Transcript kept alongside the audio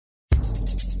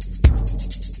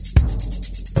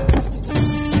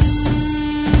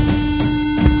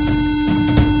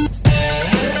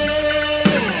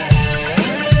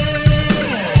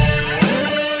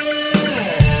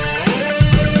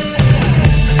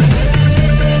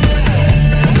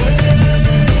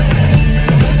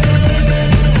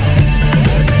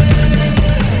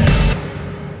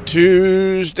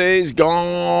Tuesday's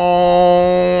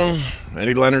gone.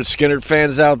 Any Leonard Skinner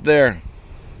fans out there?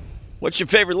 What's your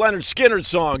favorite Leonard Skinner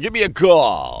song? Give me a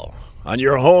call on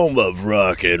your home of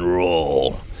rock and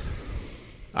roll.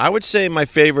 I would say my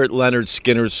favorite Leonard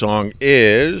Skinner song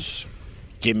is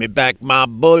Give Me Back My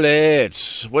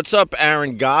Bullets. What's up,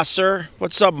 Aaron Gosser?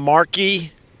 What's up,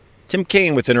 Marky? Tim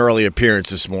Kaine with an early appearance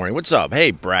this morning. What's up?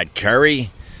 Hey, Brad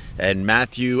Curry and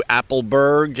Matthew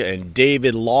Appleberg and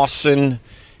David Lawson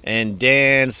and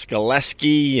Dan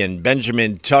Skaleski and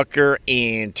Benjamin Tucker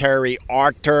and Terry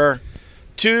Arter.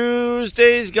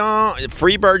 Tuesday's gone.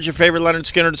 Freebird's your favorite Leonard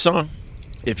Skinner song?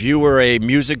 If you were a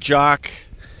music jock,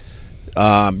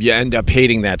 you end up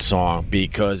hating that song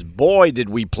because, boy, did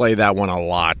we play that one a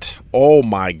lot. Oh,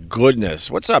 my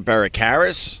goodness. What's up, Eric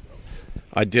Harris?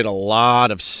 I did a lot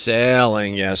of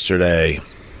sailing yesterday.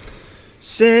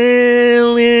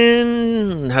 Sailing.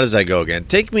 How does that go again?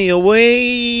 Take me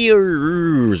away. I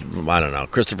don't know.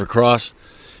 Christopher Cross.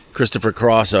 Christopher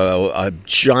Cross, a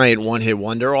giant one-hit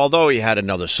wonder, although he had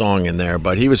another song in there,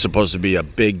 but he was supposed to be a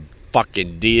big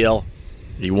fucking deal.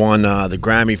 He won the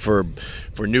Grammy for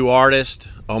New Artist.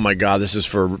 Oh, my God, this is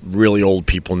for really old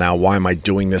people now. Why am I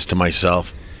doing this to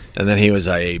myself? And then he was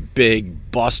a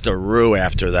big buster-roo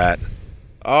after that.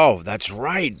 Oh, that's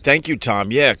right. Thank you,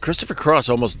 Tom. Yeah, Christopher Cross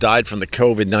almost died from the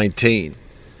COVID-19.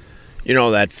 You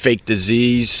know, that fake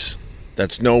disease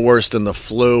that's no worse than the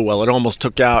flu. Well, it almost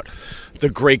took out the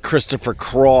great Christopher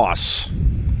Cross.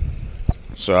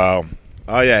 So,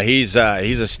 oh, yeah, he's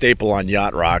a staple on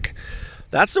Yacht Rock.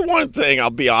 That's the one thing, I'll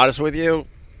be honest with you.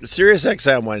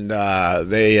 SiriusXM, when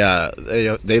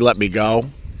they let me go,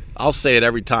 I'll say it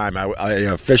every time. I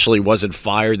officially wasn't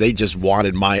fired. They just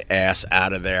wanted my ass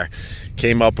out of there.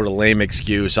 Came up with a lame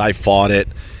excuse. I fought it.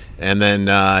 And then,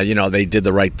 they did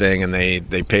the right thing, and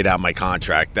they paid out my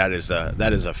contract. That is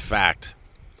a fact.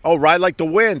 Oh, Ride Like the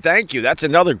Wind. Thank you. That's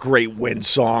another great Wind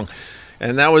song.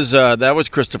 And that was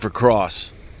Christopher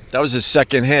Cross. That was his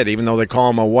second hit, even though they call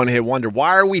him a one-hit wonder.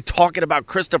 Why are we talking about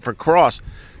Christopher Cross?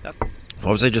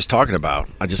 What was I just talking about?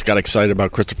 I just got excited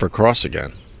about Christopher Cross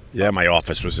again. Yeah, my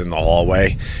office was in the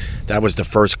hallway. That was the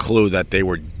first clue that they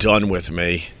were done with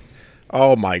me.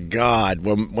 Oh, my God.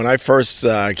 When I first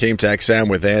came to XM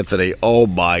with Anthony, oh,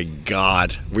 my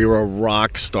God. We were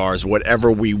rock stars.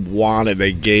 Whatever we wanted,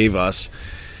 they gave us.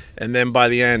 And then by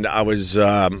the end, I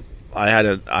had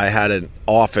an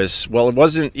office. Well, it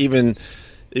wasn't even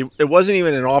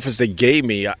an office they gave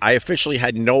me. I officially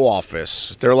had no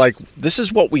office. They're like, this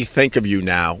is what we think of you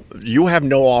now. You have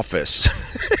no office.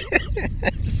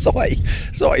 So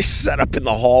I set up in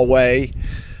the hallway.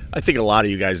 I think a lot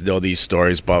of you guys know these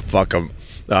stories, but fuck them.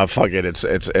 Fuck it.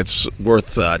 It's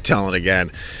worth telling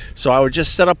again. So I would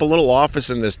just set up a little office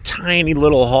in this tiny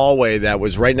little hallway that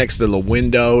was right next to the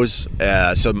windows.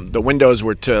 So the windows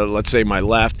were to, let's say, my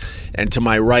left, and to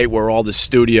my right were all the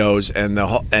studios, and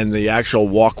the actual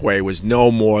walkway was no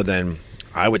more than,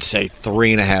 I would say,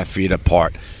 3.5 feet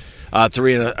apart.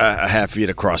 3.5 feet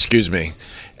across. Excuse me.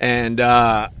 And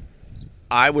I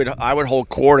would hold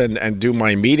court and do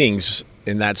my meetings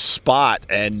in that spot,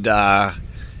 and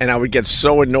I would get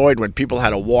so annoyed when people had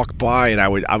to walk by, and I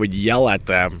would yell at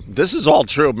them. This is all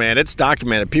true, man. It's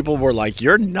documented. People were like,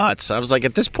 "You're nuts." I was like,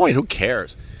 at this point, who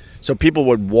cares? So people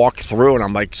would walk through, and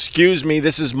I'm like, "Excuse me,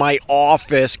 this is my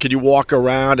office. Could you walk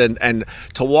around?" And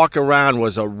to walk around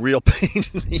was a real pain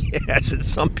in the ass, and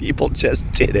some people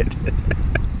just did it.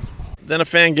 Then a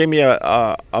fan gave me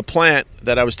a plant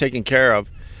that I was taking care of,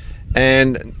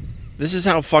 and this is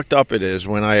how fucked up it is.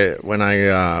 When I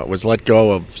was let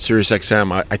go of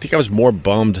SiriusXM, I think I was more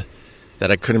bummed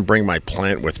that I couldn't bring my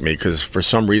plant with me, because for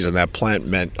some reason that plant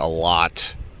meant a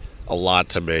lot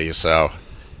to me. So,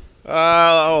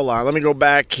 hold on. Let me go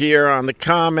back here on the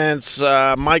comments.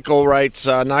 Michael writes,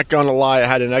 not going to lie, I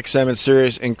had an XM and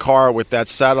Sirius in car with that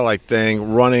satellite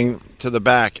thing running to the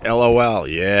back. LOL.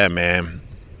 Yeah, man.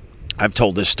 I've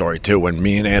told this story too. When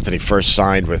me and Anthony first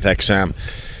signed with XM,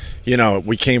 you know,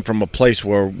 we came from a place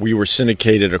where we were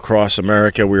syndicated across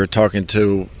America. We were talking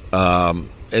to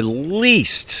at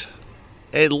least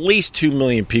 2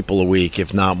 million people a week,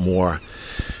 if not more.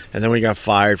 And then we got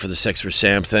fired for the Sex for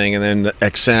Sam thing. And then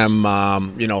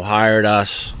XM, hired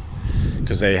us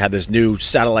because they had this new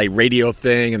satellite radio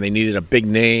thing and they needed a big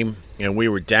name. And we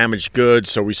were damaged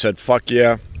goods, so we said, fuck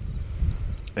yeah.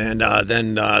 And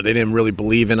then they didn't really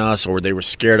believe in us, or they were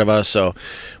scared of us. So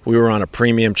we were on a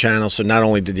premium channel. So not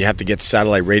only did you have to get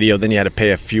satellite radio, then you had to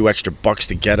pay a few extra bucks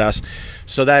to get us.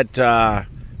 So that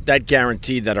that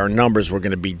guaranteed that our numbers were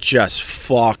going to be just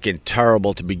fucking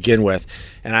terrible to begin with.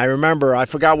 And I remember, I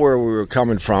forgot where we were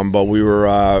coming from, but we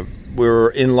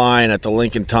were in line at the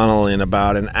Lincoln Tunnel in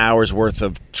about an hour's worth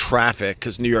of traffic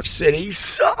because New York City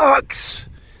sucks.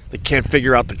 They can't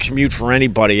figure out the commute for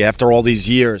anybody after all these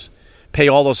years. Pay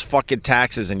all those fucking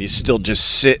taxes and you still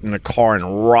just sit in a car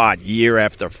and rot year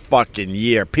after fucking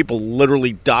year. People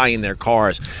literally die in their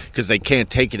cars because they can't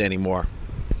take it anymore.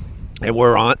 And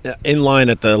we're in line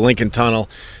at the Lincoln Tunnel,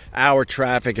 hour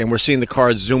traffic, and we're seeing the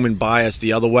cars zooming by us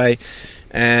the other way.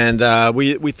 And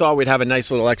we thought we'd have a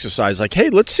nice little exercise like, hey,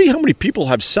 let's see how many people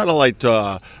have satellite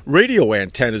radio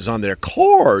antennas on their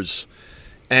cars.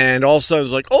 And all of a sudden it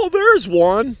was like, oh, there's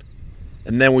one.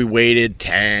 And then we waited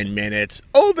 10 minutes.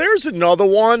 Oh, there's another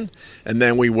one. And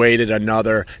then we waited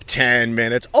another 10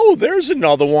 minutes. Oh, there's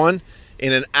another one.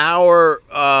 In an hour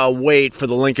wait for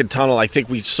the Lincoln Tunnel, I think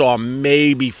we saw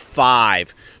maybe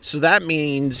 5. So that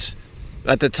means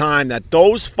at the time that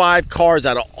those 5 cars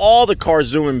out of all the cars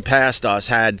zooming past us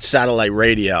had satellite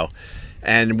radio.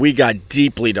 And we got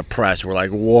deeply depressed. We're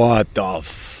like, what the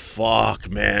fuck,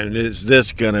 man? Is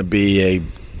this going to be a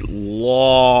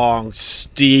long,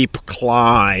 steep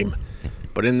climb?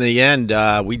 But in the end,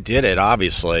 we did it,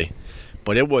 obviously.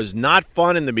 But it was not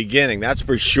fun in the beginning, that's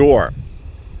for sure.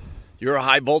 You're a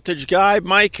high voltage guy,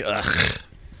 Mike? Ugh.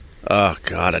 Oh,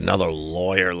 God, another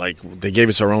lawyer. Like, they gave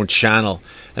us our own channel.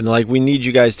 And they're like, we need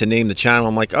you guys to name the channel.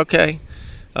 I'm like, okay,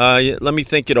 let me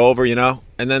think it over, you know.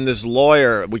 And then this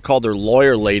lawyer, we called her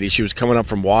Lawyer Lady. She was coming up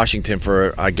from Washington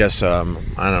for, I guess, I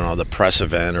don't know, the press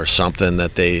event or something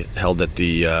that they held at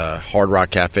the Hard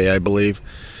Rock Cafe, I believe.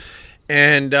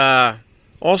 And all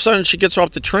of a sudden, she gets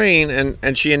off the train,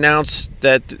 and she announced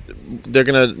that they're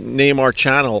going to name our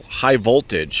channel High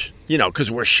Voltage. You know,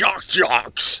 because we're shock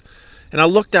jocks. And I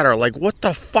looked at her like, what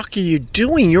the fuck are you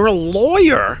doing? You're a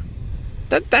lawyer.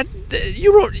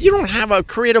 You don't have a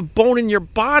creative bone in your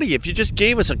body. If you just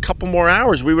gave us a couple more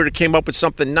hours, we would have came up with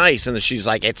something nice. And she's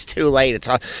like, it's too late.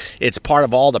 It's part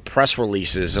of all the press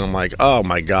releases. And I'm like, oh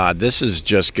my God, this is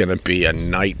just going to be a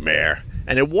nightmare.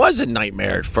 And it was a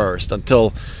nightmare at first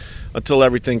until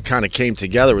everything kind of came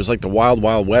together. It was like the Wild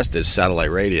Wild West is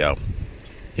satellite radio.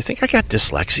 You think I got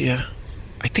dyslexia?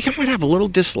 I think I might have a little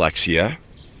dyslexia.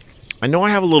 I know I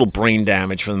have a little brain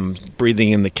damage from breathing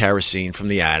in the kerosene from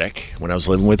the attic when I was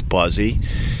living with Buzzy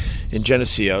in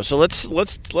Geneseo. So let's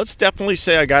definitely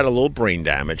say I got a little brain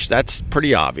damage. That's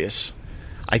pretty obvious.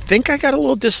 I think I got a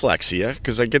little dyslexia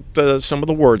because I get some of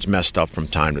the words messed up from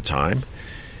time to time.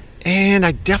 And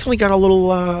I definitely got a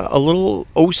little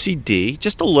OCD,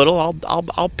 just a little.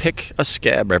 I'll pick a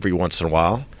scab every once in a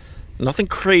while. Nothing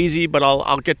crazy, but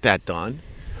I'll get that done.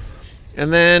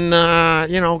 And then,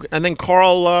 and then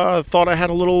Carl thought I had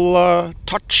a little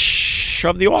touch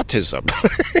of the autism.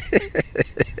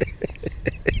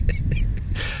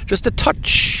 Just a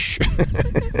touch.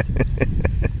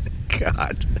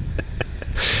 God.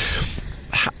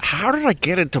 How did I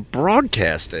get into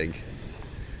broadcasting?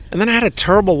 And then I had a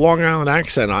terrible Long Island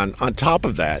accent on top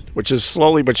of that, which is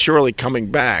slowly but surely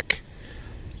coming back.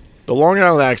 The Long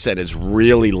Island accent is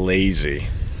really lazy.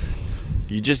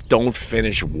 You just don't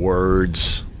finish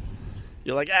words.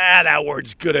 You're like, that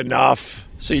word's good enough.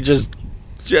 So you just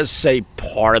say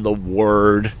part of the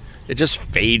word. It just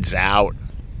fades out.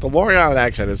 The Long Island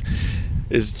accent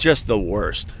is just the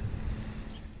worst.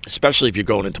 Especially if you're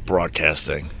going into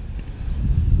broadcasting.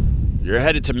 You're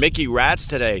headed to Mickey Rats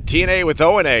today. TNA with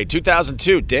O&A,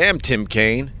 2002. Damn, Tim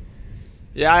Kaine.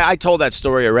 Yeah, I told that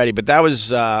story already, but that was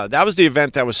the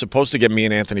event that was supposed to get me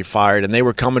and Anthony fired, and they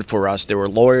were coming for us. There were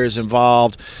lawyers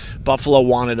involved. Buffalo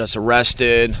wanted us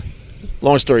arrested.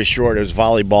 Long story short, it was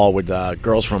volleyball with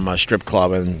girls from a strip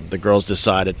club, and the girls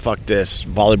decided, fuck this,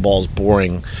 volleyball's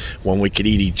boring when we could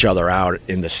eat each other out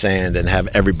in the sand and have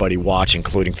everybody watch,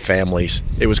 including families.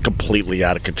 It was completely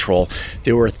out of control.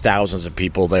 There were thousands of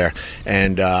people there,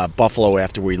 and Buffalo,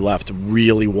 after we left,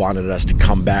 really wanted us to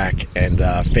come back and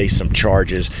face some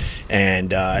charges, and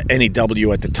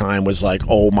NEW at the time was like,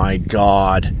 oh my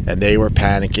God, and they were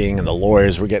panicking, and the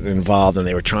lawyers were getting involved, and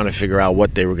they were trying to figure out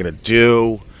what they were going to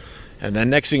do. And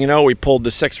then next thing you know, we pulled the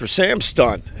Sex for Sam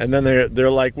stunt. And then they're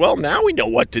like, well, now we know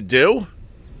what to do.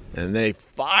 And they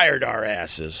fired our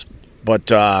asses. But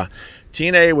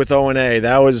TNA with O&A,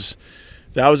 that was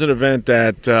an event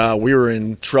that we were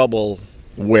in trouble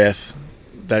with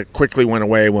that quickly went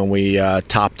away when we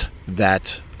topped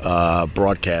that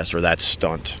broadcast or that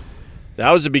stunt. That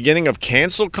was the beginning of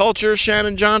cancel culture,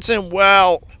 Shannon Johnson.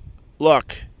 Well,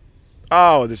 look,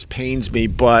 this pains me,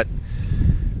 but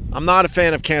I'm not a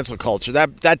fan of cancel culture.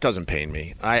 That doesn't pain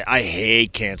me. I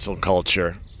hate cancel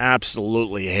culture.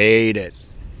 Absolutely hate it.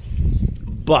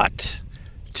 But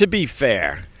to be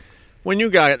fair, when you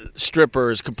got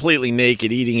strippers completely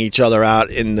naked eating each other out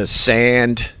in the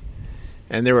sand,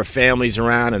 and there were families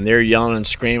around and they're yelling and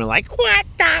screaming like, what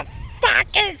the fuck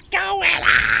is going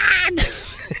on?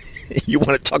 You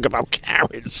want to talk about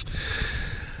Karens?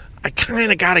 I kind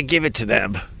of got to give it to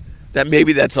them that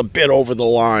maybe that's a bit over the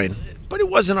line. But it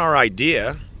wasn't our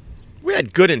idea. We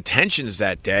had good intentions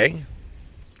that day.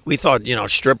 We thought,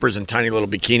 strippers in tiny little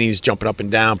bikinis jumping up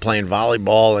and down, playing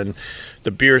volleyball, and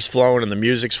the beer's flowing and the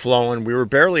music's flowing. We were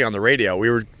barely on the radio. We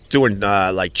were doing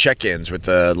like check-ins with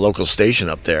the local station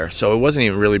up there. So it wasn't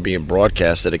even really being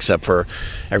broadcasted, except for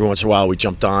every once in a while we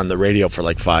jumped on the radio for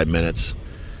like 5 minutes.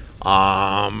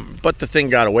 But the thing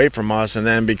got away from us, and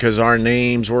then because our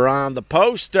names were on the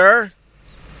poster,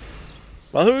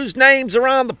 well, whose names are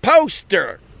on the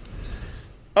poster?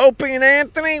 Opie and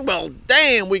Anthony? Well,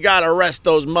 damn, we gotta arrest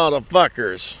those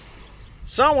motherfuckers.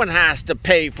 Someone has to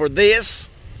pay for this.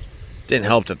 Didn't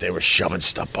help that they were shoving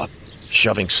stuff up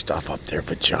their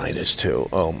vaginas too.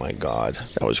 Oh my God,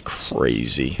 that was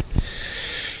crazy.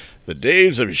 The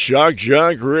days of Shock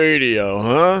Jock Radio,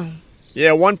 huh?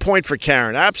 Yeah, 1 point for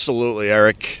Karen. Absolutely,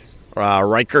 Eric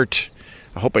Reichert.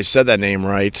 I hope I said that name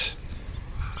right.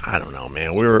 I don't know,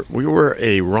 man. We were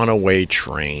a runaway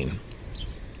train.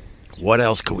 What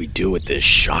else could we do with this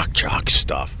shock jock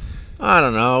stuff? I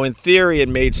don't know. In theory, it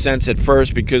made sense at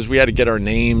first because we had to get our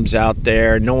names out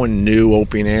there. No one knew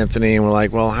Opie and Anthony, and we're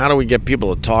like, well, how do we get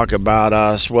people to talk about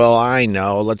us? Well, I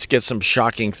know. Let's get some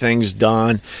shocking things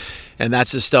done. And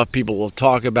that's the stuff people will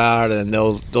talk about, and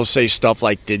they'll say stuff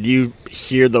like, did you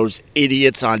hear those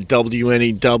idiots on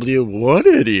WNEW? What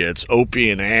idiots? Opie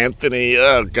and Anthony?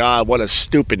 Oh, God, what a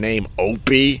stupid name.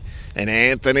 Opie and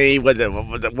Anthony? What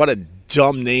a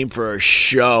dumb name for a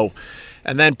show.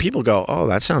 And then people go, oh,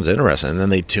 that sounds interesting. And then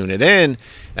they tune it in.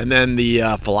 And then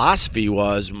the philosophy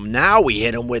was, now we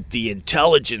hit them with the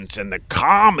intelligence and the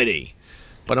comedy.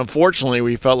 But unfortunately,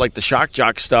 we felt like the shock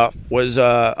jock stuff was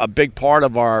a big part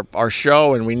of our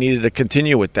show, and we needed to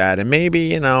continue with that. And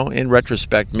maybe, in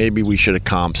retrospect, maybe we should have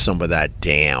calmed some of that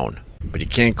down. But you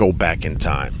can't go back in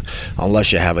time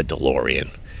unless you have a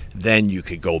DeLorean. Then you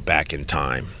could go back in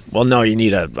time. Well, no, you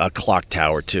need a clock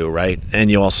tower too, right? And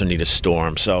you also need a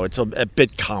storm. So it's a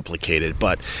bit complicated,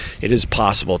 but it is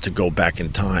possible to go back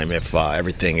in time if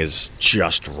everything is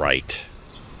just right.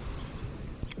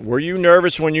 Were you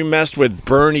nervous when you messed with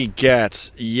Bernie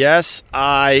Getz? Yes,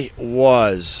 I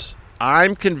was.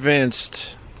 I'm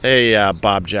convinced,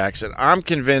 Bob Jackson, I'm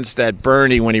convinced that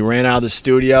Bernie, when he ran out of the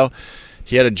studio,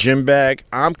 he had a gym bag.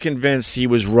 I'm convinced he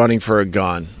was running for a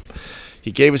gun.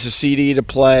 He gave us a CD to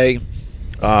play.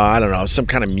 I don't know, some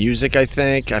kind of music, I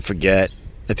think. I forget.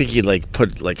 I think he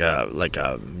put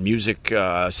a music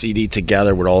CD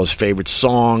together with all his favorite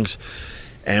songs.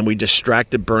 And we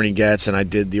distracted Bernie Getz, and I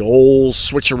did the old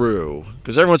switcheroo.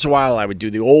 Because every once in a while I would do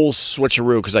the old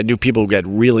switcheroo because I knew people would get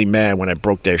really mad when I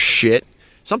broke their shit.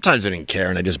 Sometimes I didn't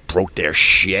care, and I just broke their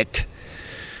shit.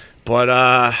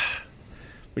 But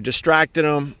we distracted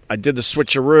him. I did the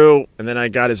switcheroo, and then I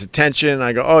got his attention.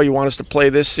 I go, oh, you want us to play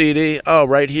this CD? Oh,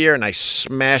 right here. And I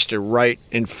smashed it right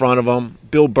in front of him.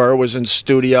 Bill Burr was in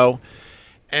studio.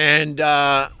 And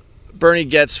Bernie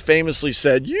Getz famously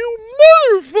said, you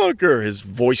motherfucker. His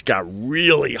voice got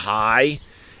really high,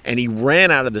 and he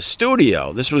ran out of the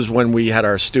studio. This was when we had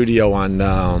our studio on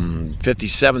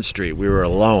 57th Street. We were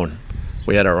alone.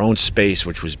 We had our own space,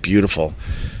 which was beautiful.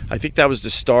 I think that was the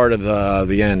start of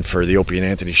the end for the Opie and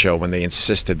Anthony show when they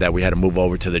insisted that we had to move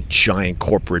over to the giant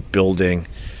corporate building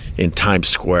in Times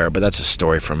Square. But that's a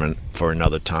story for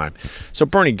another time. So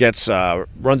Bernie Getz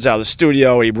runs out of the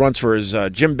studio. He runs for his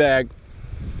gym bag.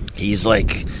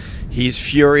 He's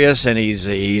furious, and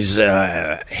he's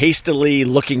hastily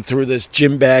looking through this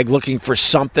gym bag looking for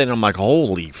something. I'm like,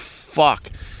 holy fuck.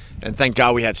 And thank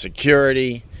God we had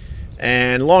security.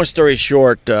 And long story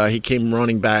short, he came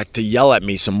running back to yell at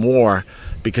me some more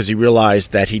because he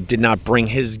realized that he did not bring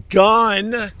his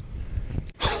gun.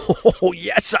 Oh,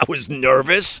 yes, I was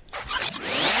nervous.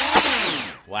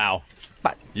 Wow.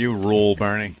 You rule,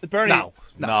 Bernie. Bernie.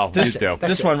 No, you do.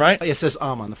 This one, right? It says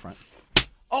on the front.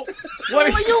 Oh,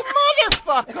 what are you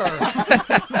motherfucker!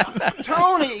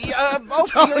 Tony, you're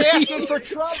asking for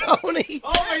trouble. Tony.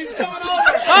 Oh, he's coming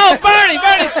over. Oh, Bernie,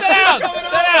 sit down.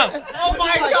 Sit down. Oh,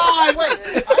 my God. Wait.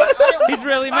 He's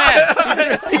really mad.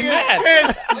 He's really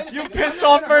mad. You pissed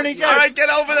off Bernie Getz. All right, get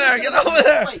over there. Get over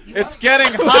there. It's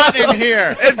getting hot in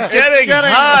here. It's getting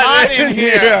hot in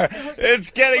here.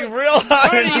 It's getting real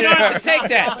hot Bernie, in you here. don't have to take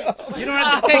that. You don't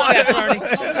have to take that, Bernie.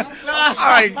 All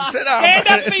right, sit down. Stand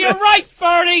up for your rights,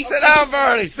 Bernie. Sit down,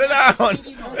 Bernie. Sit down.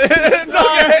 It's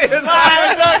okay. It's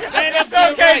fine. Stand It's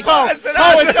okay, Poe.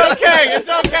 Poe, it's okay. It's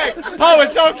okay. Poe,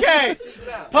 it's okay.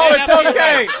 Poe, it's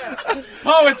okay.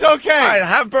 Poe, it's okay. All right,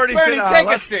 have Bernie, Bernie, sit down. take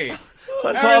a seat.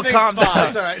 Let's all calm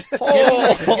down. That's all right. I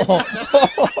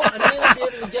may not be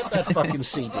able to get that fucking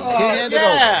CD. Hand it over.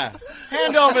 Yeah.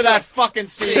 Hand over that fucking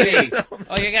CD.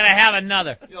 Oh, you gotta have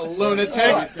another. You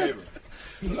lunatic.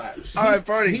 All right,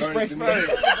 Bernie.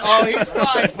 Oh, he's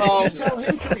fine, Poe. Tell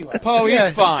him to relax. Poe, he's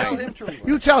Tell fine. him to relax.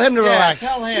 You tell him to relax.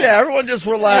 Tell him. Yeah, everyone just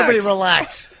relax. Everybody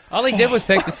relax. All he did was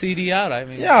take the CD out. I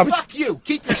mean, Yeah, but Fuck you.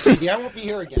 Keep your CD. I won't be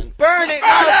here again. Bernie!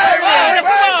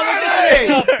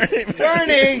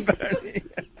 Bernie!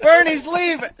 Bernie's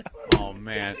leaving. Oh,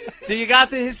 man. Do you got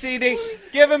his CD?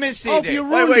 Give him his CD. Hope you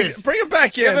wait, ruined it. bring him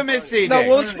back in. Give him his CD. No,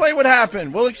 we'll explain what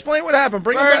happened. Bring him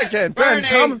back in. Ben, Bernie.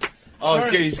 come. Oh,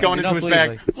 he's going You into don't his believe bag.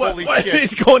 me. Holy What? shit.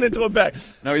 He's going into a bag.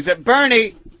 No, he said,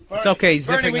 Bernie! it's okay. He's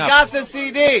Bernie, zipping we up. got the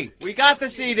CD. We got the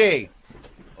CD.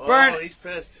 Bernie. he's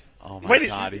pissed. Oh, my Wait,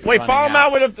 God. He's wait! running Follow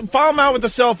him out with the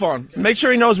cell phone. Make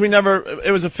sure he knows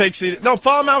it was a fake CD. No,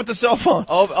 follow him out with the cell phone.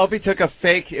 Opie took a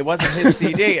fake. It wasn't his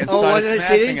CD and started wasn't his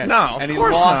smashing CD? it. No, of and he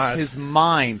course lost not. his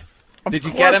mind. Of Did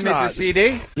you get course him not. the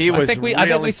CD? He was I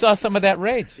think we saw some of that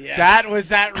rage. That was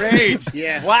that rage.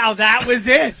 Yeah. Wow, that was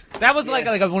it. That was like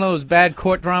one of those bad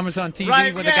court dramas on TV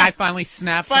Right, where the yeah. guy finally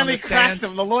snaps Finally on the cracks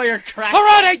stand. him. The lawyer cracks All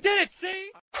right, I did it.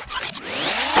 See?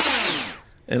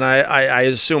 And I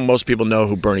assume most people know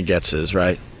who Bernie Getz is,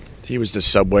 right? He was the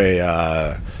subway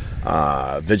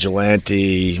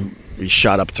vigilante. He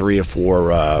shot up 3 or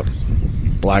 4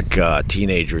 black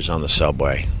teenagers on the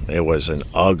subway. It was an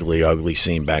ugly, ugly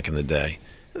scene back in the day.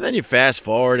 And then you fast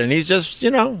forward, and he's just,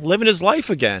 living his life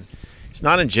again. He's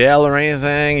not in jail or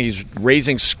anything. He's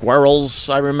raising squirrels,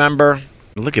 I remember.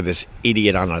 Look at this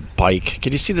idiot on a bike.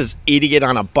 Can you see this idiot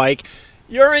on a bike?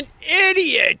 You're an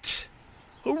idiot!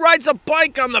 Who rides a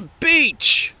bike on the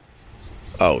beach?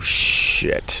 Oh,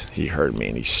 shit. He heard me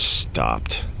and he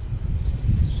stopped.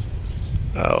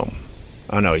 Oh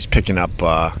no, he's picking up,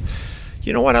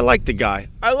 you know what? I like the guy.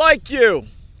 I like you.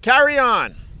 Carry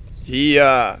on. He's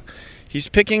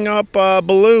picking up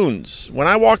balloons. When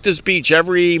I walk this beach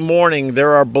every morning,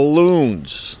 there are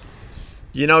balloons.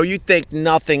 You think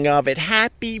nothing of it.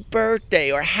 Happy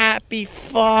birthday or happy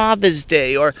Father's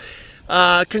Day or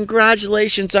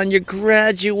congratulations on your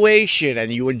graduation,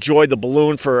 and you enjoy the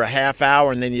balloon for a half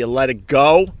hour and then you let it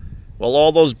go. Well,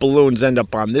 all those balloons end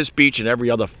up on this beach and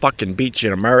every other fucking beach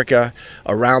in America,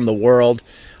 around the world.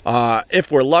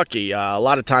 If we're lucky, a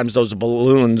lot of times those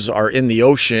balloons are in the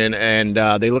ocean and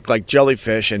they look like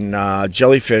jellyfish, and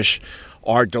jellyfish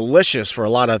are delicious for a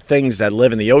lot of things that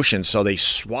live in the ocean. So they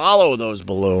swallow those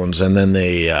balloons and then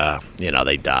they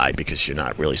die because you're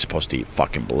not really supposed to eat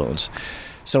fucking balloons.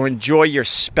 So enjoy your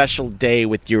special day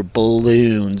with your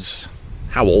balloons.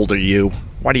 How old are you?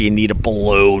 Why do you need a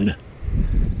balloon?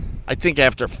 I think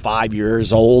after 5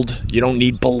 years old, you don't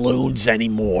need balloons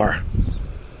anymore.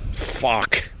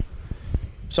 Fuck.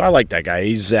 So I like that guy.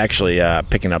 He's actually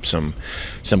picking up some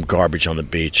garbage on the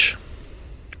beach.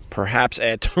 Perhaps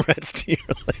add Tourette's to your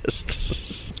list,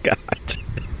 Scott.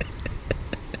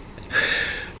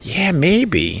 Yeah,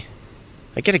 maybe.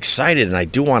 I get excited and I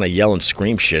do want to yell and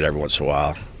scream shit every once in a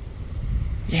while.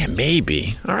 Yeah,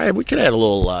 maybe. All right, we could add a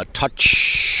little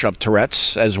touch of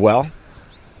Tourette's as well.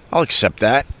 I'll accept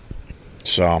that.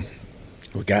 So,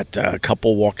 we got a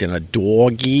couple walking a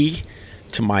doggy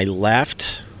to my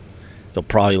left. They'll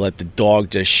probably let the dog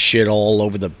just shit all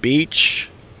over the beach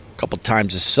a couple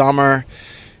times a summer.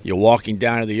 You're walking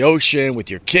down to the ocean with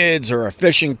your kids or a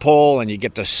fishing pole, and you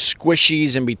get the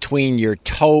squishies in between your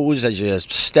toes as you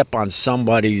step on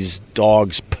somebody's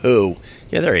dog's poo.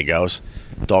 Yeah, there he goes.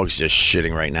 Dog's just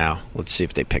shitting right now. Let's see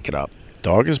if they pick it up.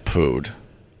 Dog is pooed.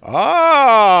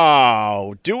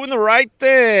 Oh, doing the right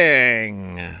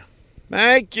thing.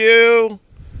 Thank you.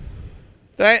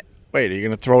 Wait, are you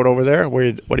going to throw it over there? What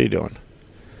are you doing?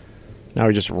 Now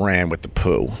he just ran with the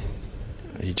poo.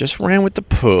 He just ran with the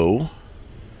poo.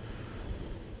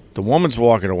 The woman's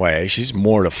walking away. She's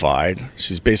mortified.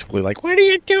 She's basically like, what are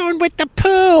you doing with the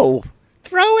poo?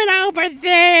 Throw it over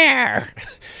there.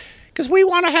 Because we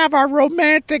want to have our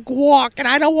romantic walk, and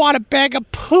I don't want to bag a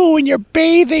poo in your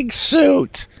bathing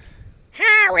suit.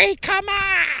 Harry, come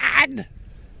on.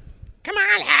 Come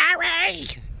on, Harry.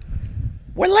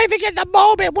 We're living in the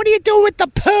moment. What do you do with the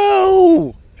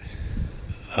poo?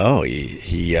 Oh,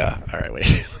 he all right,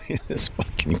 wait. This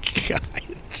fucking guy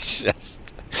just...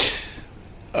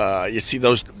 you see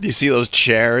those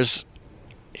chairs?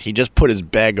 He just put his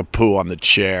bag of poo on the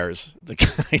chairs. The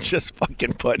guy just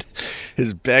fucking put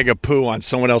his bag of poo on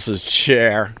someone else's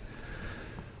chair.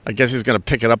 I guess he's going to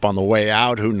pick it up on the way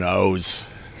out. Who knows?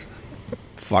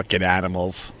 Fucking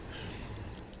animals.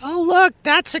 Oh, look,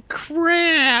 that's a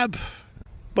crab.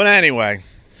 But anyway,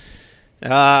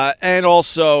 and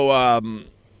also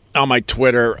on my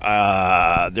Twitter,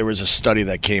 there was a study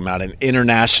that came out, an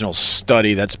international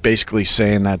study that's basically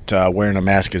saying that wearing a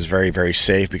mask is very, very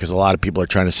safe, because a lot of people are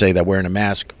trying to say that wearing a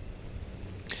mask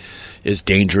is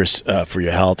dangerous for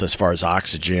your health as far as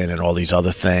oxygen and all these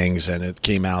other things. And it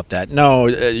came out that, no,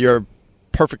 you're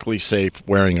perfectly safe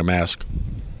wearing a mask.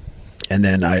 And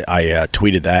then I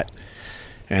tweeted that,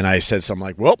 and I said something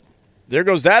like, well, there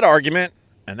goes that argument,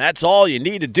 and that's all you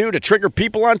need to do to trigger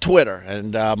people on Twitter.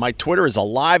 And my Twitter is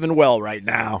alive and well right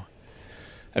now.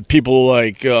 And people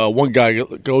like, one guy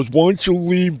goes, why don't you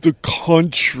leave the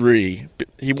country?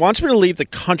 He wants me to leave the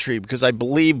country because I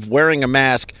believe wearing a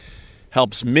mask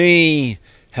helps me,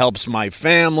 helps my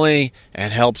family,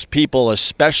 and helps people,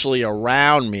 especially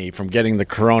around me, from getting the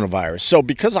coronavirus. So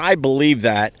because I believe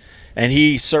that, and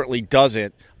he certainly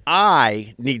doesn't,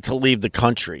 I need to leave the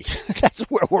country. That's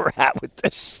where we're at with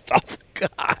this stuff.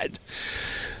 God.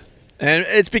 And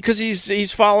it's because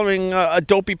he's following a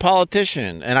dopey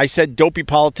politician. And I said dopey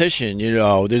politician,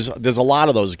 there's a lot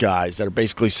of those guys that are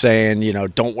basically saying,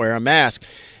 don't wear a mask.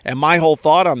 And my whole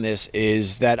thought on this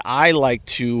is that I like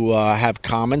to have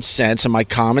common sense, and my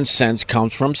common sense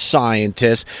comes from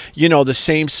scientists. The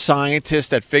same scientists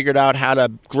that figured out how to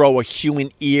grow a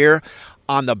human ear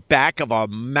on the back of a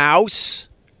mouse.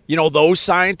 Those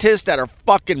scientists that are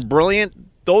fucking brilliant,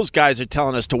 those guys are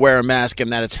telling us to wear a mask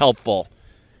and that it's helpful.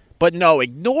 But no,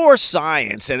 ignore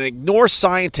science and ignore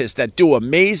scientists that do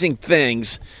amazing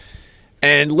things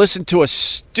and listen to a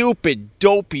stupid,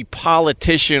 dopey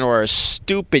politician or a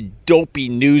stupid, dopey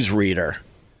newsreader.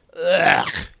 Ugh.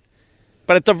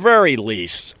 But at the very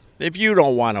least, if you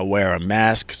don't want to wear a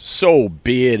mask, so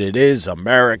be it. It is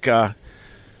America.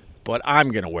 But I'm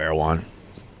going to wear one.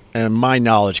 And my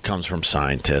knowledge comes from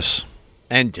scientists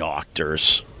and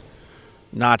doctors,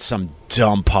 not some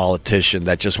dumb politician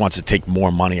that just wants to take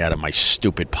more money out of my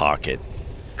stupid pocket.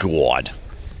 God.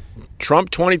 Trump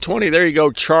 2020, there you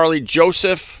go, Charlie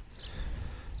Joseph.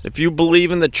 If you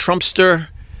believe in the Trumpster,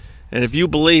 and if you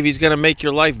believe he's going to make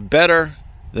your life better,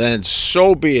 then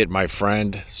so be it, my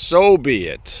friend. So be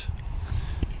it.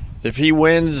 If he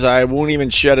wins, I won't even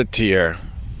shed a tear.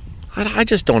 I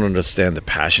just don't understand the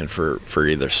passion for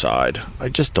either side. I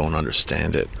just don't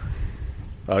understand it.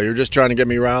 Oh, you're just trying to get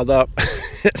me riled up?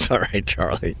 It's all right,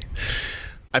 Charlie.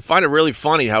 I find it really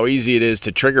funny how easy it is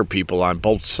to trigger people on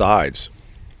both sides.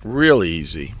 Really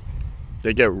easy.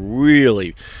 They get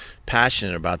really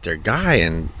passionate about their guy,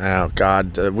 and oh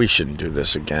God, we shouldn't do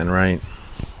this again, right?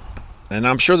 And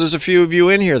I'm sure there's a few of you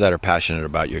in here that are passionate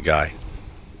about your guy.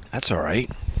 That's all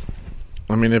right.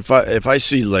 I mean, if I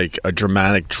see like a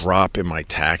dramatic drop in my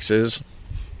taxes,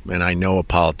 and I know a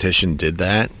politician did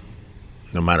that,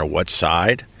 no matter what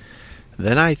side,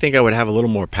 then I think I would have a little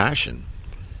more passion.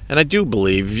 And I do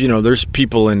believe, there's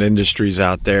people in industries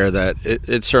out there that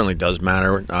it certainly does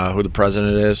matter who the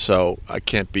president is. So I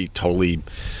can't be totally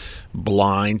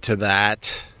blind to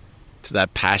that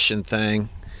passion thing.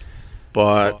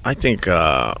 But I think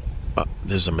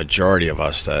there's a majority of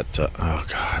us that, oh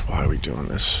God, why are we doing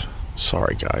this?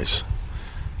 Sorry, guys.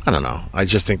 I don't know. I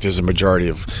just think there's a majority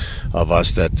of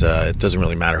us that it doesn't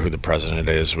really matter who the president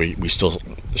is. We still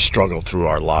struggle through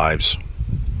our lives.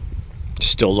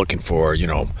 Still looking for,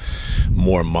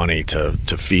 more money to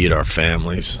feed our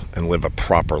families and live a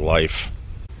proper life.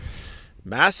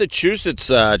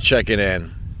 Massachusetts checking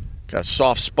in. Got a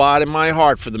soft spot in my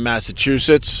heart for the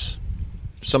Massachusetts.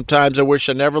 Sometimes I wish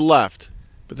I never left.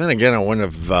 But then again, I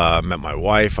wouldn't have met my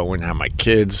wife. I wouldn't have my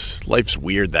kids. Life's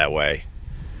weird that way.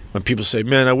 When people say,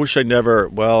 man, I wish I never...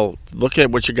 Well, look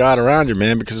at what you got around you,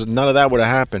 man, because none of that would have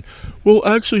happened. Well,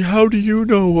 actually, how do you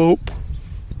know, Ope?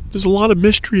 There's a lot of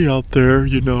mystery out there,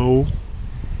 No.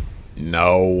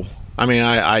 I mean,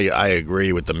 I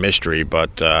agree with the mystery,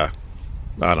 but I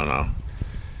don't know.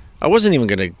 I wasn't even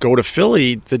going to go to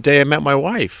Philly the day I met my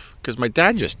wife because my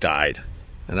dad just died.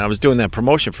 And I was doing that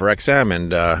promotion for XM,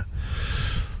 and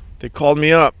they called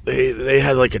me up. They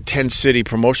had like a 10-city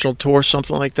promotional tour,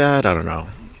 something like that. I don't know.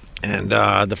 And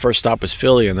the first stop was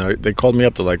Philly, and they called me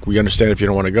up to we understand if you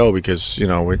don't want to go because,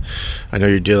 I know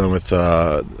you're dealing with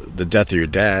the death of your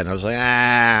dad. And I was like,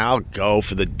 I'll go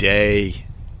for the day.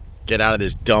 Get out of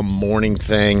this dumb mourning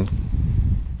thing.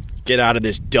 Get out of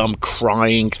this dumb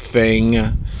crying thing.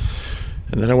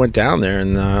 And then I went down there,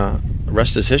 and the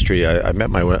rest is history. I met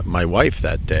my wife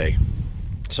that day.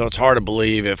 So it's hard to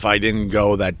believe if I didn't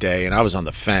go that day, and I was on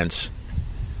the fence.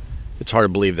 It's hard to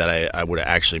believe that I would have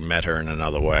actually met her in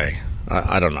another way.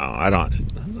 I don't know.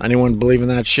 Anyone believe in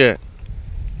that shit?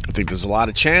 I think there's a lot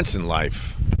of chance in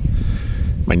life.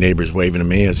 My neighbor's waving to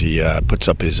me as he puts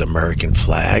up his American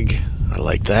flag. I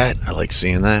like that. I like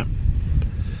seeing that.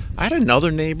 I had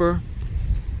another neighbor.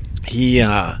 He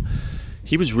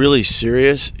was really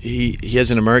serious. He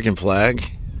has an American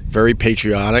flag, very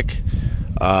patriotic.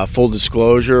 Full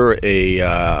disclosure,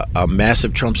 a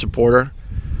massive Trump supporter,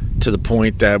 to the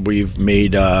point that we've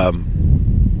made the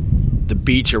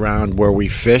beach around where we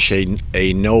fish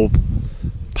a no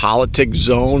politics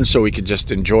zone, so we could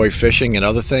just enjoy fishing and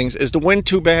other things. Is the wind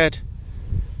too bad?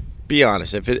 Be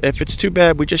honest. If it's too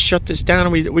bad, we just shut this down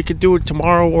and we could do it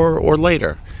tomorrow or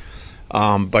later.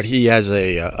 But he has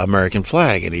a American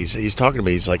flag, and he's talking to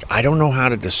me. He's like, I don't know how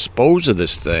to dispose of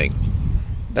this thing.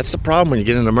 That's the problem when you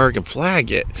get an American flag.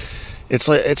 It's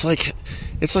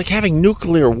like having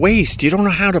nuclear waste. You don't know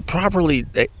how to properly,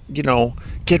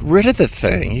 get rid of the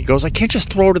thing. He goes, I can't just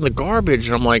throw it in the garbage.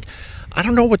 And I'm like, I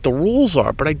don't know what the rules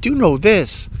are, but I do know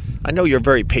this. I know you're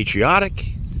very patriotic.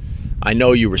 I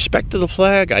know you respected the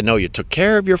flag. I know you took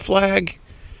care of your flag.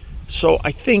 So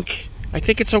I think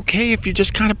it's okay if you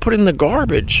just kind of put it in the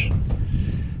garbage.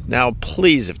 Now,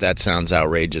 please, if that sounds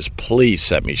outrageous, please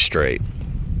set me straight.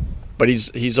 But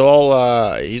he's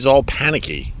all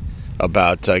panicky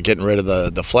about getting rid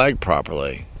of the flag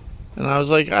properly. And I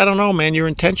was like, I don't know, man. Your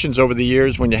intentions over the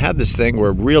years when you had this thing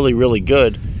were really, really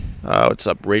good. What's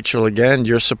up, Rachel, again?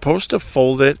 You're supposed to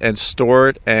fold it and store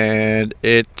it, and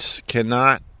it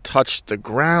cannot touch the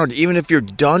ground, even if you're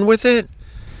done with it.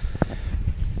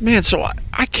 Man, so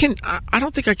I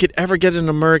don't think I could ever get an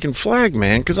American flag,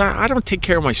 man, because I don't take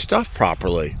care of my stuff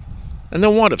properly. And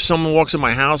then what, if someone walks in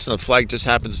my house and the flag just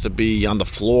happens to be on the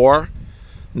floor,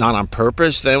 not on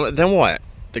purpose, then what?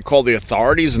 They call the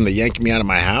authorities and they yank me out of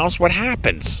my house? What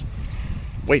happens?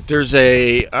 Wait,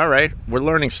 all right, we're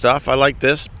learning stuff. I like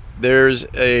this. There's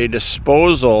a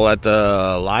disposal at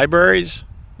the libraries.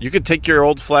 You could take your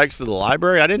old flags to the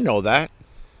library. I didn't know that.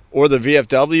 Or the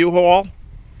VFW hall.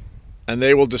 And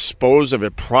they will dispose of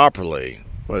it properly.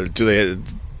 Do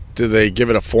they give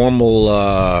it a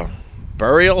formal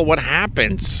burial? What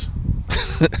happens?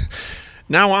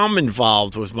 Now I'm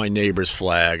involved with my neighbor's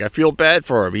flag. I feel bad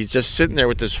for him. He's just sitting there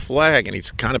with this flag and he's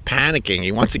kind of panicking.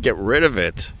 He wants to get rid of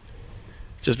it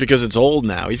just because it's old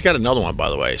now. He's got another one, by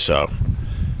the way. So,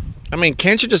 I mean,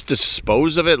 can't you just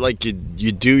dispose of it like you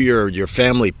do your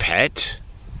family pet?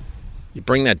 You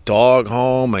bring that dog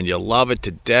home and you love it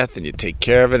to death and you take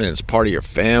care of it and it's part of your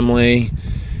family.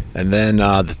 And then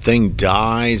the thing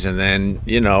dies, and then,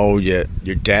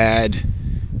 your dad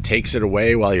takes it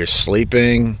away while you're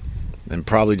sleeping and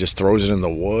probably just throws it in the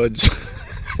woods.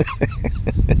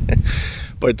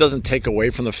 But it doesn't take away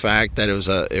from the fact that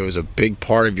it was a big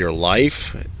part of your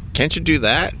life. Can't you do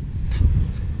that?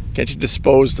 Can't you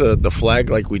dispose the flag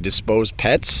like we dispose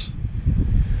pets?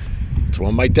 That's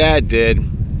what my dad did.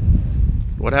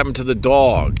 What happened to the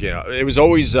dog? It was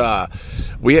always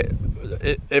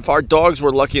if our dogs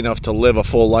were lucky enough to live a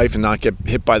full life and not get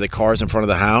hit by the cars in front of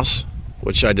the house,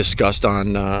 which I discussed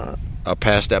on a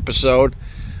past episode,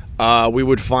 we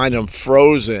would find them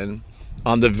frozen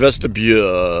on the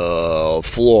vestibule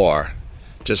floor,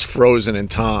 just frozen in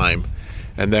time.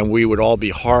 And then we would all be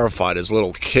horrified as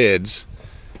little kids.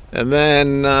 And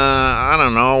then, I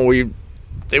don't know,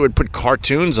 they would put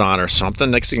cartoons on or something.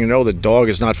 Next thing you know, the dog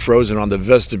is not frozen on the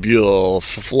vestibule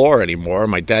floor anymore.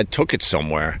 My dad took it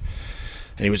somewhere.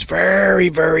 And he was very,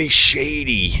 very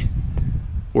shady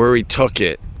where he took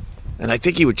it. And I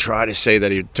think he would try to say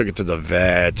that he took it to the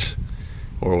vet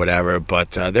or whatever.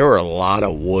 But there were a lot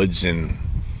of woods in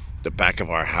the back of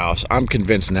our house. I'm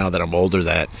convinced now that I'm older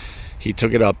that he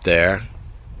took it up there,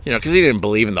 because he didn't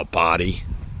believe in the body.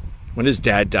 When his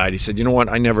dad died, he said, you know what,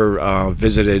 I never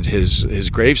visited his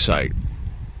gravesite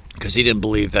because he didn't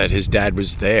believe that his dad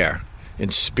was there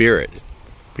in spirit.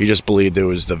 He just believed it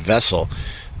was the vessel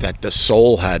that the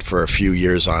soul had for a few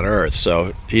years on earth.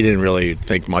 So he didn't really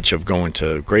think much of going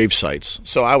to grave sites.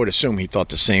 So I would assume he thought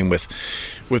the same with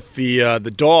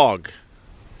the dog.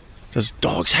 Does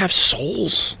dogs have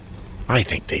souls? I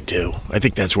think they do. I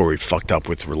think that's where we fucked up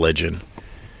with religion,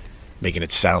 making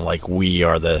it sound like we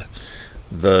are the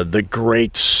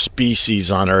great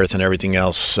species on earth and everything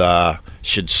else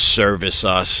should service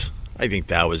us. I think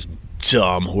that was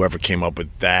dumb, whoever came up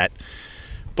with that.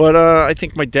 But I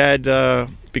think my dad,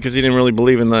 because he didn't really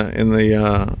believe in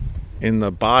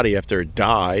the body after it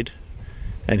died,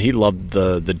 and he loved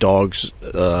the dogs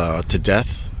to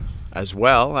death as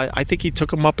well, I think he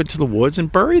took them up into the woods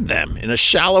and buried them in a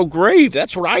shallow grave.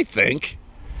 That's what I think.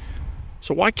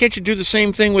 So why can't you do the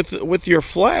same thing with your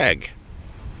flag?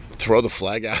 Throw the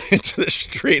flag out into the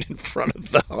street in front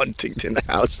of the Huntington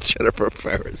house, Jennifer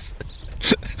Ferris,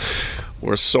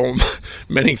 where so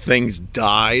many things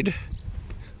died.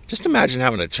 Just imagine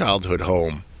having a childhood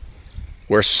home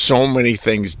where so many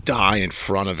things die in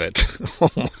front of it.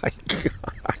 Oh my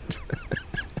God.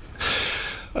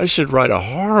 I should write a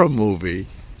horror movie.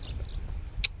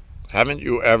 Haven't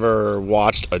you ever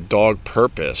watched A Dog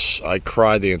Purpose? I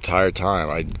cried the entire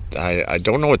time. I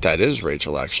don't know what that is,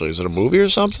 Rachel, actually. Is it a movie or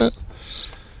something?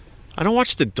 I don't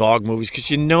watch the dog movies because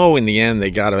in the end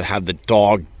they gotta have the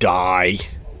dog die.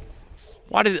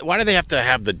 Why do they have to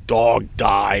have the dog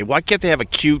die? Why can't they have a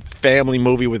cute family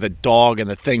movie with a dog and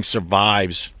the thing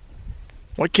survives?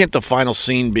 Why can't the final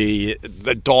scene be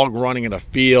the dog running in a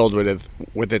field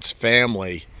with its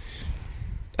family?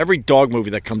 Every dog movie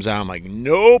that comes out, I'm like,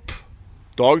 nope,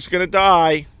 dog's gonna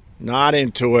die. Not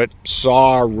into it.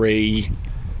 Sorry.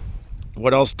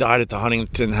 What else died at the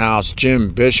Huntington house?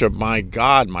 Jim Bishop, my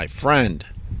God, my friend.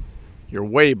 You're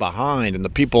way behind. And the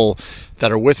people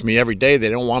that are with me every day, they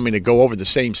don't want me to go over the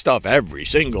same stuff every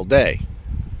single day.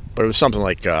 But it was something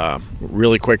like,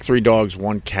 really quick, 3 dogs,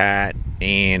 1 cat,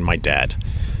 and my dad.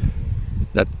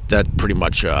 That pretty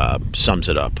much sums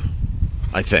it up,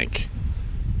 I think.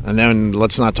 And then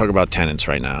let's not talk about tenants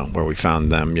right now, where we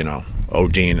found them,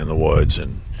 ODing in the woods,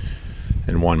 and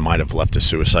one might have left a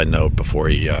suicide note before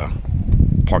he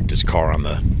parked his car on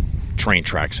the train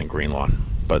tracks in Greenlawn.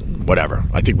 But whatever.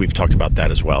 I think we've talked about that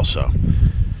as well. So,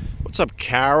 what's up,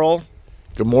 Carol?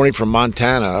 Good morning from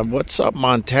Montana. What's up,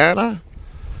 Montana?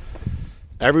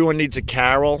 Everyone needs a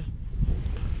Carol.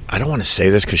 I don't want to say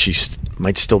this because she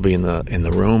might still be in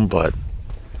the room, but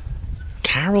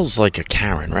Carol's like a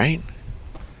Karen, right?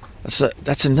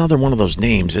 That's another one of those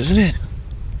names, isn't it?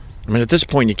 I mean, at this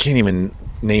point, you can't even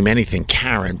name anything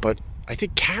Karen, but I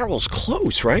think Carol's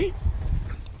close, right?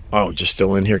 Oh, just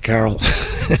still in here, Carol?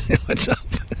 What's up?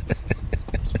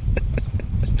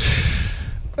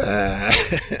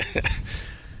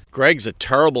 Greg's a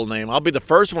terrible name. I'll be the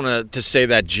first one to say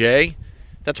that, Jay.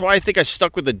 That's why I think I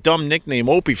stuck with the dumb nickname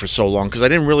Opie for so long, because I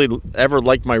didn't really ever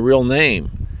like my real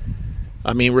name.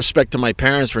 I mean, respect to my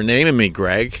parents for naming me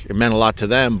Greg. It meant a lot to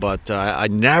them, but I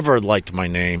never liked my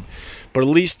name. But at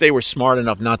least they were smart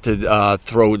enough not to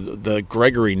throw the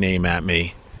Gregory name at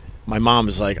me. My mom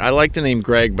is like, I like the name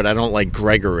Greg, but I don't like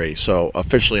Gregory. So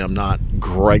officially, I'm not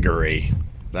Gregory.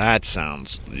 That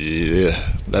sounds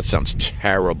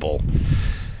terrible.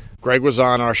 Greg was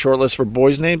on our short list for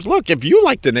boys' names. Look, if you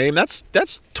like the name, that's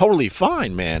totally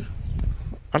fine, man.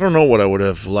 I don't know what I would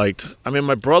have liked. I mean,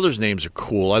 my brother's names are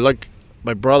cool.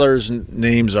 My brother's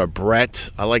names are Brett.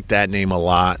 I like that name a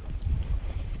lot.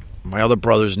 My other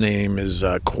brother's name is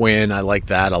Quinn. I like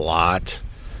that a lot.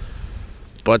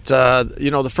 But,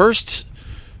 the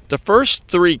first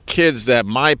 3 kids that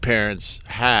my parents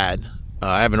had,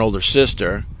 I have an older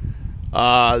sister,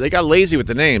 they got lazy with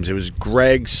the names. It was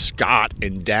Greg, Scott,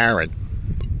 and Darren.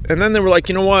 And then they were like,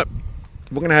 you know what?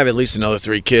 We're going to have at least another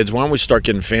 3 kids. Why don't we start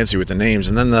getting fancy with the names?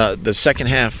 And then the second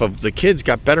half of the kids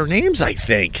got better names, I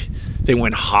think. They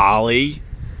went Holly,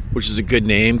 which is a good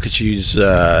name because she's, she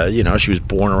was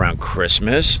born around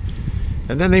Christmas.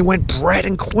 And then they went Brett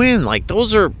and Quinn. Like,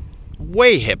 those are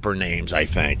way hipper names, I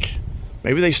think.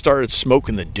 Maybe they started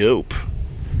smoking the dope.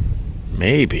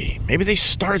 Maybe they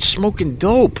started smoking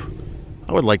dope.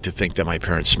 I would like to think that my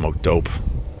parents smoked dope.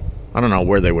 I don't know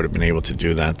where they would have been able to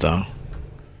do that, though.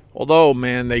 Although,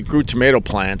 man, they grew tomato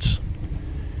plants.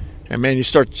 And, man, you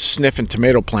start sniffing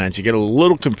tomato plants, you get a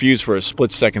little confused for a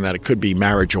split second that it could be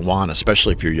marijuana,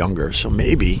 especially if you're younger. So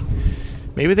maybe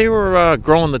they were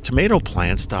growing the tomato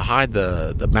plants to hide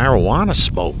the marijuana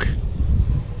smoke.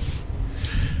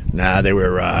 Nah, they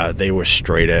were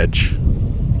straight edge.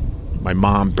 My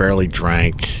mom barely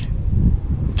drank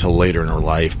until later in her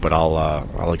life, but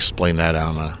I'll explain that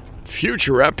on a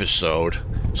future episode.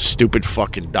 Stupid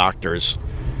fucking doctors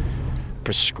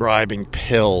prescribing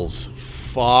pills.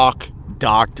 Fuck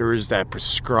doctors that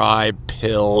prescribe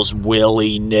pills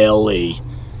willy-nilly.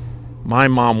 My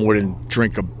mom wouldn't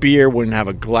drink a beer, wouldn't have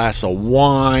a glass of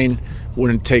wine,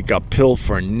 wouldn't take a pill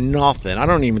for nothing. I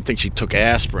don't even think she took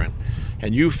aspirin.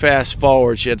 And you fast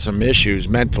forward, she had some issues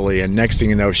mentally, and next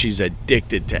thing you know, she's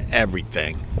addicted to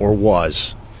everything, or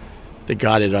was. They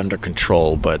got it under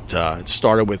control, but it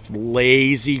started with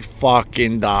lazy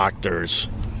fucking doctors.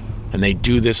 And they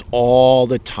do this all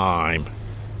the time.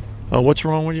 Oh, what's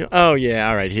wrong with you? Oh, yeah,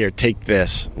 all right, here, take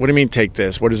this. What do you mean take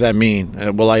this? What does that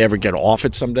mean? Will I ever get off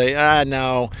it someday?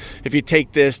 No. If you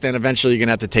take this, then eventually you're going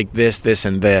to have to take this, this,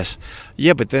 and this.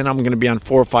 Yeah, but then I'm going to be on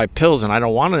 4 or 5 pills, and I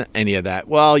don't want any of that.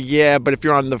 Well, yeah, but if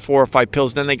you're on the 4 or 5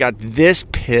 pills, then they got this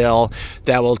pill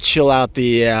that will chill out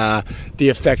the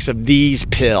effects of these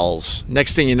pills.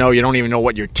 Next thing you know, you don't even know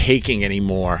what you're taking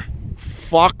anymore.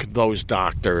 Fuck those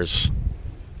doctors.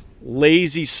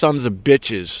 Lazy sons of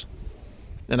bitches.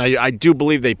 And I do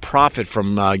believe they profit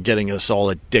from getting us all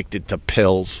addicted to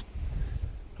pills.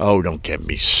 Oh, don't get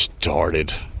me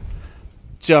started.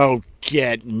 Don't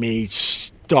get me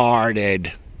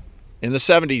started. In the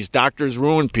 70s, doctors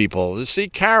ruined people. See,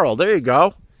 Carol, there you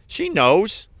go. She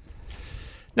knows.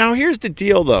 Now, here's the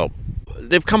deal, though.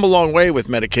 They've come a long way with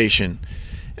medication.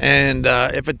 And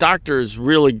if a doctor is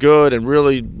really good and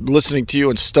really listening to you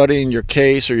and studying your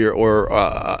case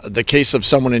or the case of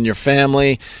someone in your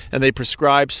family, and they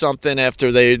prescribe something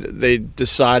after they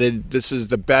decided this is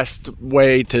the best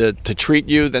way to treat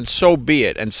you, then so be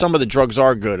it. And some of the drugs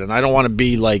are good, and I don't want to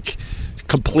be like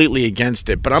completely against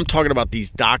it. But I'm talking about these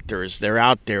doctors. They're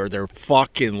out there. They're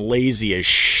fucking lazy as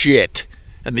shit.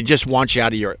 And they just want you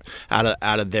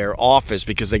out of their office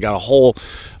because they got a whole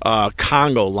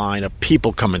Congo line of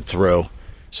people coming through.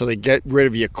 So they get rid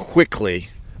of you quickly.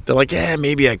 They're like,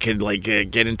 maybe I could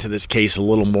get into this case a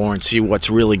little more and see what's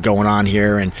really going on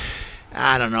here. And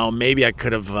I don't know, maybe I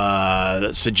could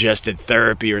have suggested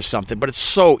therapy or something. But it's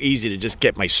so easy to just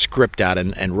get my script out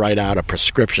and write out a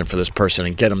prescription for this person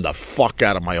and get them the fuck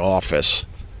out of my office.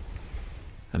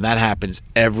 And that happens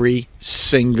every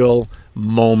single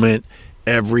moment,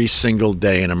 every single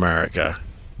day in America.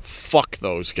 Fuck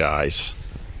those guys.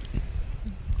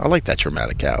 I like that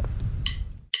dramatic out.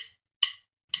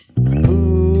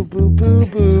 Boo, boo, boo,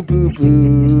 boo, boo,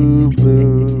 boo,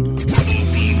 boo.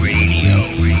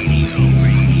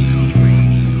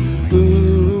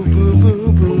 Boo, boo,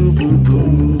 boo, boo,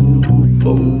 boo, boo,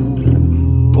 boo.